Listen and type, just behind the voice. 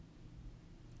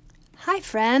Hi,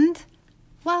 friend.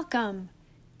 Welcome.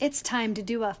 It's time to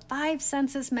do a 5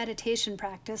 senses meditation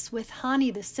practice with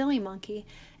Hani the silly monkey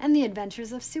and the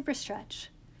adventures of Super Stretch.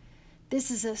 This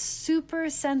is a super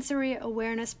sensory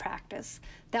awareness practice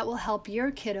that will help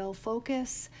your kiddo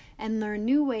focus and learn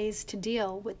new ways to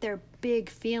deal with their big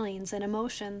feelings and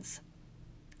emotions.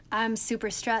 I'm Super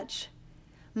Stretch.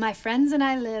 My friends and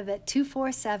I live at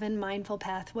 247 Mindful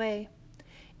Pathway.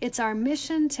 It's our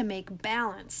mission to make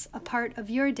balance a part of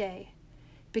your day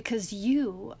because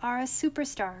you are a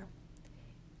superstar,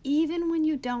 even when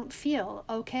you don't feel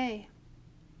okay.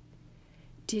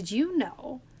 Did you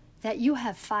know that you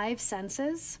have 5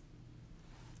 senses?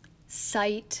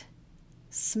 Sight,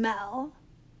 smell,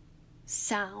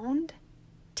 sound,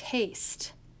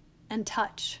 taste, and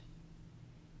touch.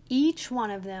 Each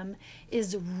one of them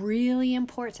is really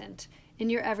important in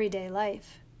your everyday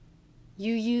life.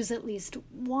 You use at least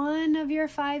one of your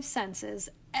 5 senses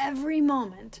every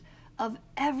moment of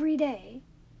every day,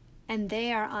 and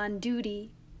they are on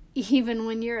duty even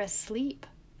when you're asleep.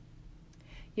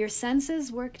 Your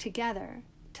senses work together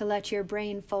to let your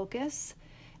brain focus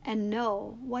and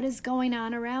know what is going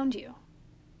on around you.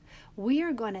 We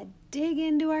are going to dig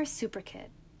into our super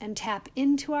kit and tap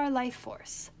into our life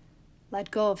force. Let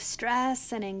go of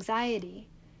stress and anxiety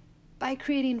by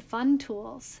creating fun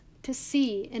tools to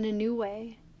see in a new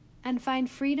way and find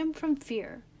freedom from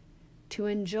fear to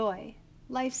enjoy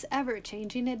life's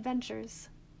ever-changing adventures.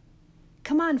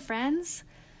 Come on, friends.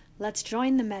 Let's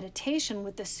join the meditation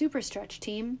with the Super Stretch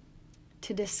team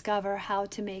to discover how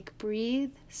to make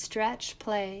breathe, stretch,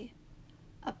 play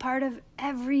a part of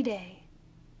every day.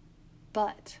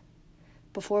 But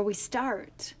before we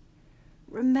start,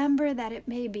 remember that it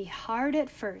may be hard at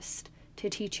first to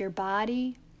teach your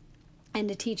body and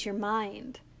to teach your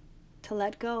mind to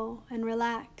let go and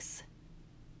relax.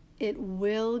 It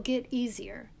will get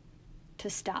easier to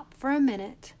stop for a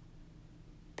minute,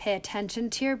 pay attention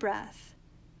to your breath,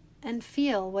 and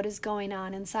feel what is going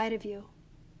on inside of you.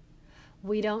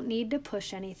 We don't need to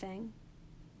push anything.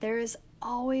 There is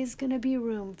always going to be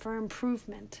room for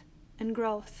improvement and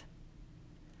growth.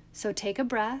 So take a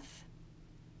breath,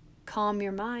 calm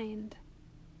your mind,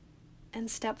 and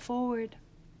step forward.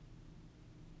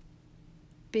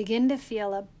 Begin to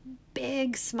feel a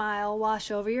big smile wash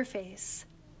over your face,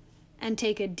 and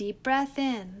take a deep breath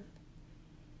in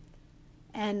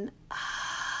and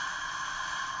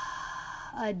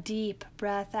a deep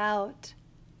breath out.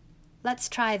 Let's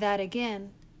try that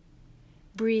again.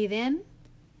 Breathe in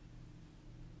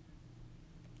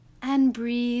and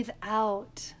breathe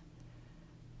out.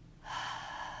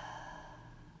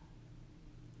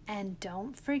 And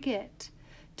don't forget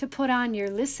to put on your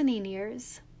listening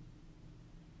ears.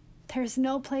 There's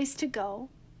no place to go,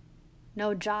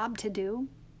 no job to do.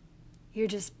 You're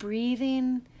just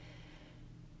breathing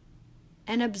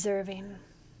and observing.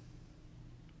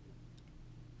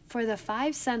 For the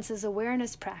 5 senses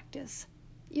awareness practice,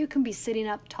 you can be sitting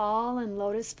up tall in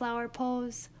lotus flower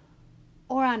pose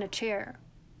or on a chair.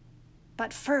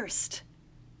 But first,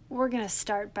 we're going to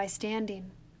start by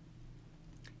standing.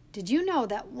 Did you know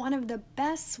that one of the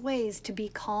best ways to be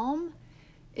calm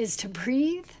is to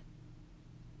breathe?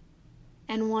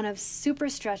 And one of Super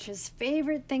Stretch's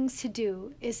favorite things to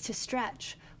do is to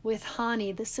stretch with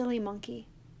Hani the silly monkey,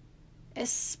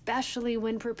 especially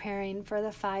when preparing for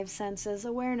the 5 senses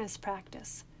awareness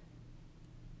practice.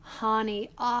 Hani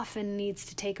often needs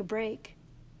to take a break.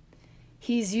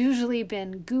 He's usually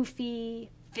been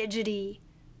goofy, fidgety,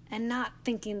 and not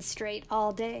thinking straight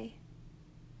all day.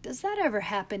 Does that ever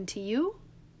happen to you?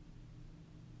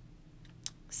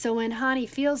 So when Hani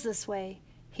feels this way,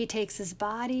 he takes his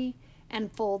body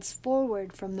and folds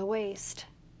forward from the waist.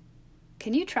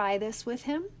 Can you try this with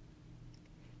him?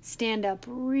 Stand up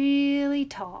really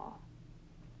tall.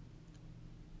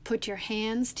 Put your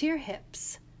hands to your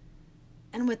hips,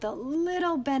 and with a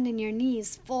little bend in your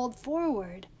knees, fold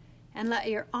forward and let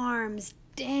your arms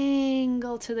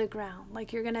dangle to the ground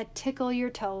like you're going to tickle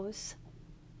your toes.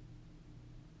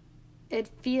 It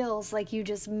feels like you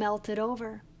just melted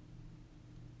over.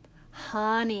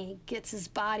 Hani gets his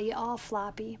body all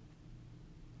floppy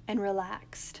and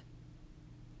relaxed,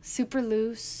 super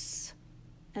loose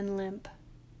and limp.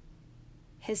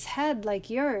 His head, like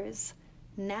yours,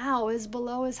 now is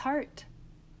below his heart,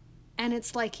 and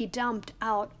it's like he dumped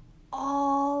out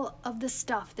all of the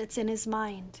stuff that's in his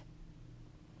mind.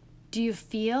 Do you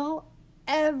feel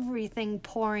everything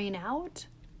pouring out?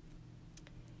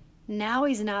 Now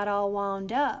he's not all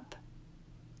wound up,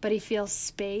 but he feels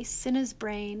space in his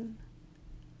brain,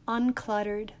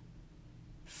 uncluttered,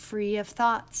 free of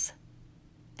thoughts,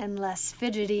 and less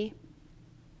fidgety.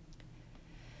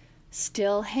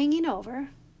 Still hanging over,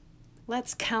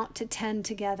 Let's count to 10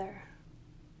 together.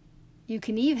 You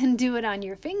can even do it on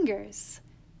your fingers.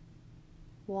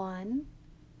 1,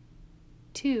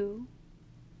 2,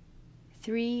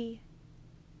 3,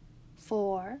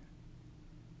 4,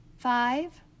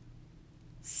 5,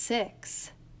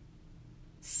 6,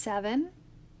 7,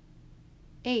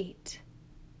 8,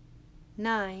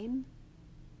 9,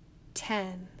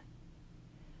 10.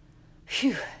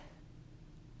 Phew,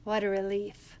 what a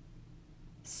relief.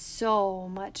 So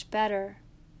much better.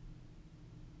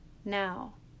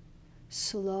 Now,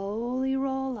 slowly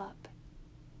roll up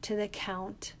to the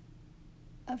count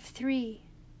of 3.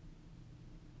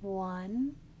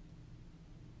 1,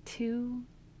 2,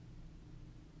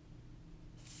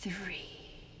 3.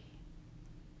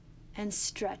 And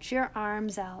stretch your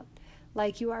arms out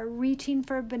like you are reaching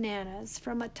for bananas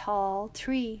from a tall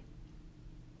tree.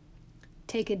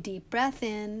 Take a deep breath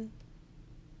in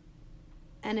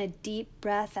and a deep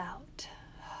breath out.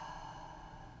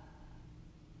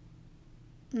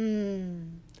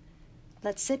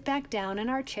 Let's sit back down in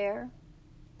our chair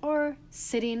or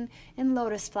sitting in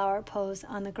lotus flower pose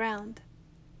on the ground.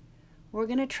 We're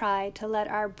going to try to let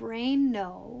our brain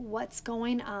know what's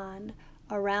going on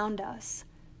around us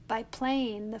by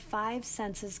playing the 5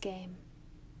 senses game.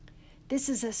 This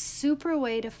is a super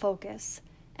way to focus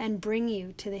and bring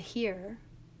you to the here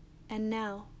and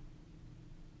now.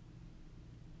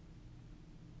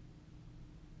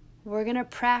 We're going to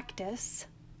practice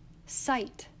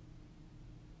sight.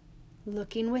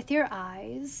 Looking with your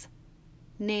eyes,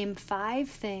 name 5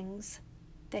 things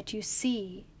that you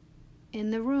see in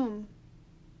the room.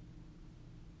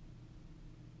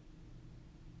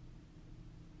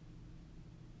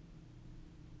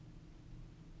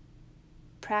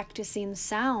 Practicing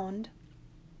sound,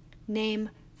 name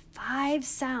 5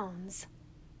 sounds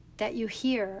that you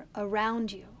hear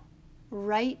around you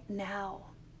right now.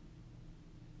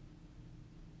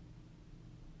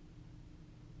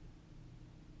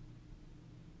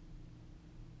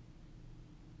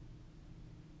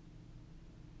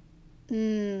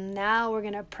 Now we're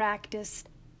going to practice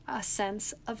a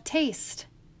sense of taste.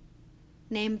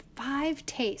 Name 5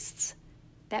 tastes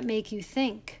that make you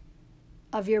think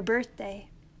of your birthday.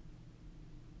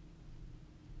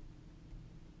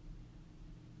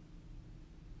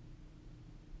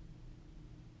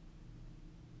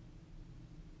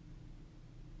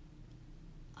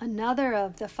 Another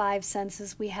of the 5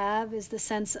 senses we have is the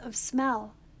sense of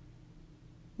smell.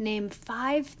 Name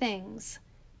 5 things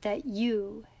that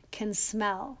you can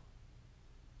smell.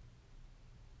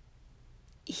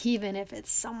 Even if it's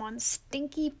someone's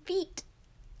stinky feet.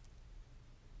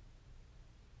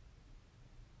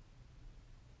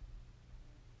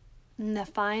 And the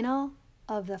final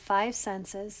of the 5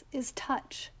 senses is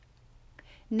touch.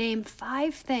 Name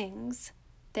 5 things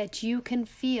that you can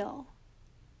feel.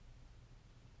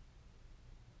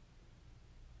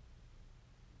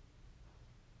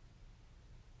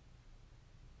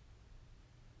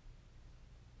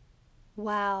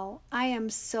 Wow, I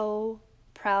am so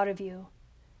proud of you.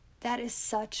 That is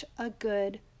such a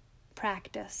good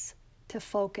practice to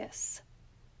focus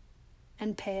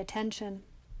and pay attention.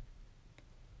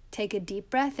 Take a deep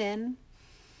breath in,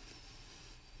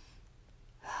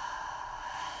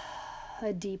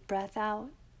 a deep breath out.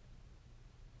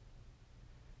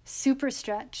 Super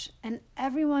stretch, and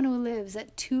everyone who lives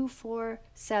at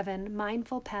 247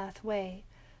 Mindful Pathway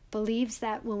believes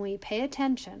that when we pay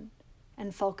attention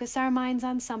and focus our minds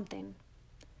on something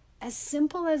as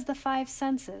simple as the 5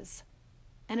 senses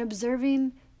and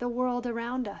observing the world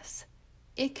around us,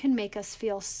 it can make us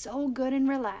feel so good and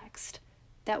relaxed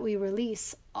that we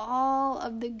release all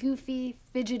of the goofy,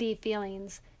 fidgety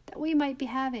feelings that we might be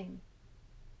having.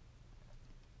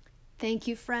 Thank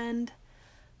you, friend,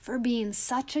 for being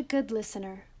such a good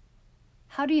listener.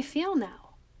 How do you feel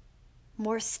now?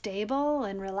 More stable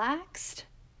and relaxed?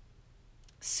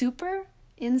 Super?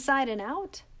 Inside and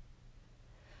out?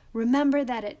 Remember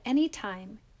that at any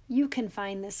time you can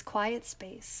find this quiet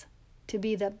space to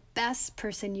be the best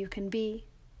person you can be,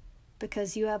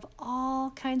 because you have all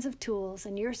kinds of tools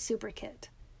in your super kit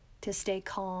to stay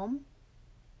calm,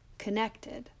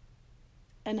 connected,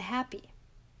 and happy.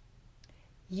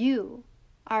 You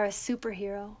are a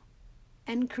superhero,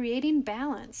 and creating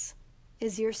balance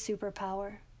is your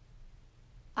superpower.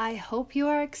 I hope you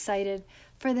are excited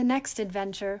for the next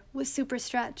adventure with Super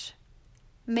Stretch.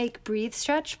 Make Breathe,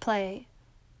 Stretch, Play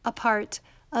a part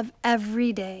of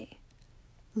every day.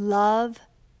 Love,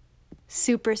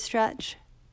 Super Stretch.